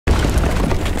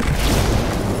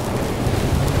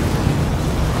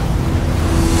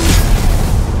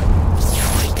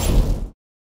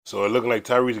So it looked like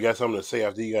Tyrese got something to say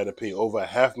after he got to pay over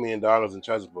 $500,000 in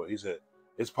child support. He said,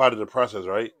 it's part of the process,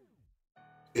 right?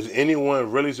 Is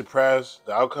anyone really surprised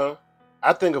the outcome?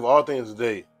 I think of all things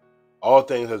today, all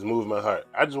things has moved my heart.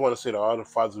 I just want to say to all the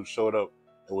fathers who showed up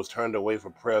and was turned away for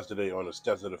prayers today on the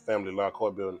steps of the family law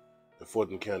court building in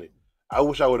Fulton County. I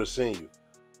wish I would have seen you.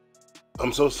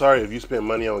 I'm so sorry if you spent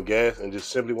money on gas and just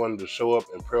simply wanted to show up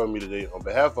and pray with me today. On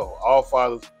behalf of all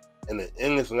fathers and the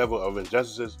endless level of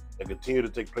injustices that continue to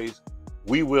take place,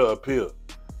 we will appeal.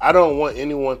 I don't want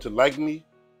anyone to like me.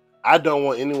 I don't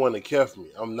want anyone to care for me.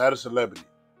 I'm not a celebrity.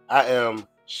 I am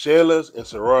Shayla's and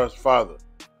Sarah's father.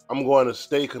 I'm going to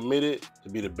stay committed to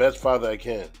be the best father I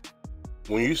can.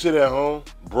 When you sit at home,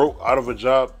 broke, out of a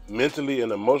job, mentally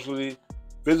and emotionally,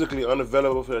 physically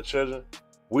unavailable for your children,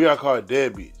 we are called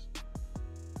deadbeats.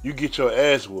 You get your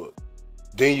ass whooped.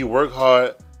 Then you work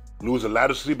hard, lose a lot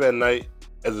of sleep at night,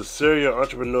 as a serial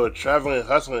entrepreneur traveling,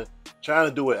 hustling, trying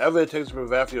to do whatever it takes to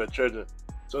provide for your children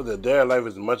so that their life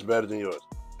is much better than yours.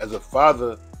 As a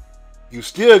father, you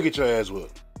still get your ass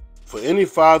whooped. For any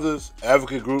fathers,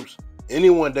 advocate groups,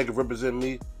 anyone that can represent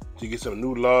me to get some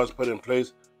new laws put in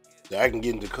place that I can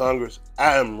get into Congress,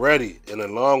 I am ready, and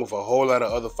along with a whole lot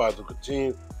of other fathers who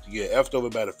continue to get effed over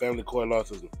by the family court law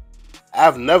system.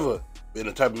 I've never been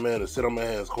the type of man to sit on my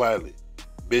hands quietly,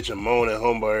 bitch and moan at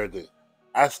home about everything.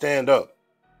 I stand up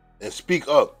and speak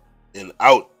up and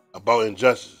out about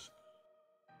injustice.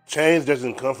 Change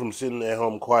doesn't come from sitting at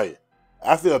home quiet.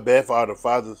 I feel bad for all the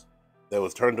fathers that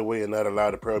was turned away and not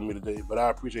allowed to pray with me today, but I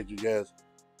appreciate you guys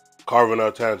carving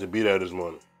out time to be there this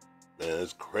morning. Man,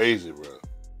 it's crazy, bro.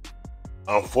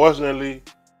 Unfortunately,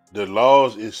 the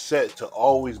laws is set to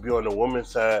always be on the woman's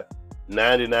side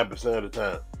 99% of the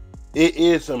time. It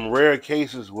is some rare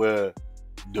cases where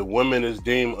the woman is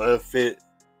deemed unfit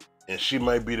and she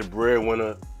might be the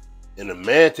breadwinner and the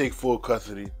man take full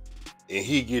custody and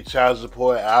he get child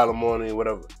support, alimony,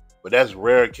 whatever. But that's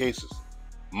rare cases.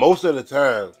 Most of the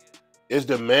time, it's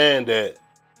the man that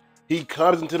he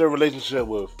comes into the relationship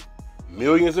with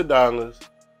millions of dollars.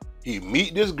 He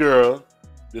meet this girl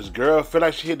feel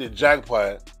like she hit the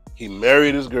jackpot. He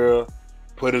married this girl,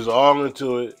 put his all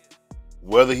into it.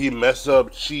 Whether he mess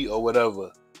up, cheat, or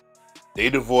whatever, they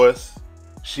divorce.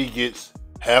 She gets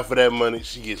half of that money.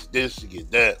 She gets this, she gets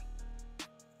that.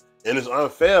 And it's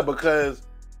unfair because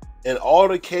in all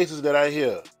the cases that I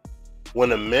hear,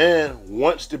 when a man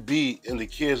wants to be in the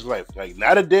kid's life, like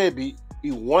not a deadbeat,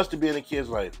 he wants to be in the kid's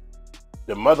life,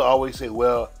 the mother always say,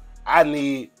 well, I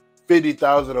need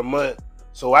 $50,000 a month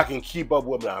so I can keep up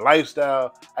with my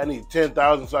lifestyle. I need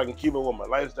 $10,000 so I can keep up with my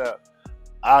lifestyle.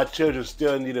 Our children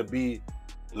still need to be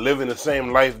living the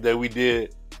same life that we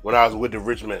did when I was with the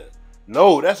rich man.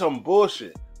 No, that's some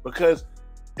bullshit. Because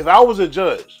if I was a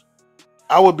judge,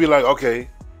 I would be like, okay,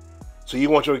 so you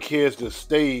want your kids to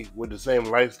stay with the same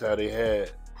lifestyle they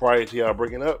had prior to y'all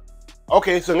breaking up?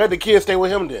 Okay, so let the kids stay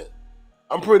with him then.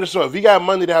 I'm pretty sure if he got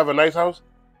money to have a nice house,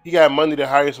 he got money to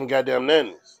hire some goddamn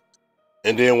nannies.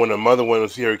 And then when the mother went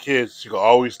to see her kids, she could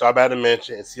always stop at the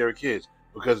mansion and see her kids.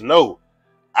 Because no,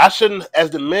 I shouldn't, as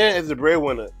the man, as the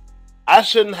breadwinner, I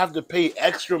shouldn't have to pay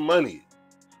extra money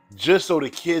just so the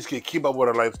kids can keep up with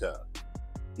her lifestyle.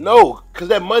 No, because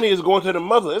that money is going to the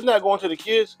mother. It's not going to the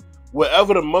kids.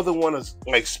 Whatever the mother wants to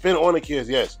like spend on the kids,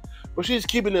 yes. But she's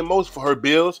keeping the most for her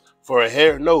bills, for her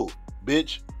hair. No,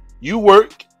 bitch. You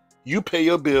work, you pay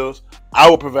your bills, I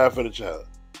will provide for the child.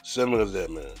 Simple as that,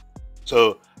 man.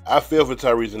 So I feel for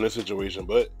Tyrese in this situation,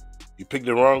 but you picked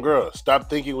the wrong girl. Stop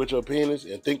thinking with your penis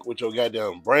and think with your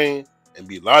goddamn brain and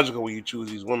be logical when you choose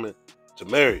these women to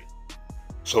marry.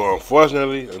 So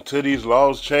unfortunately, until these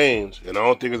laws change, and I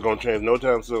don't think it's going to change no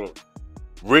time soon,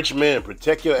 rich men,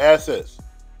 protect your assets.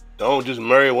 Don't just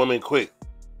marry a woman quick.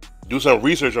 Do some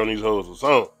research on these hoes or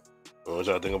something. What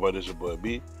y'all think about this? Your boy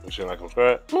B. Make sure you like and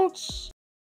subscribe.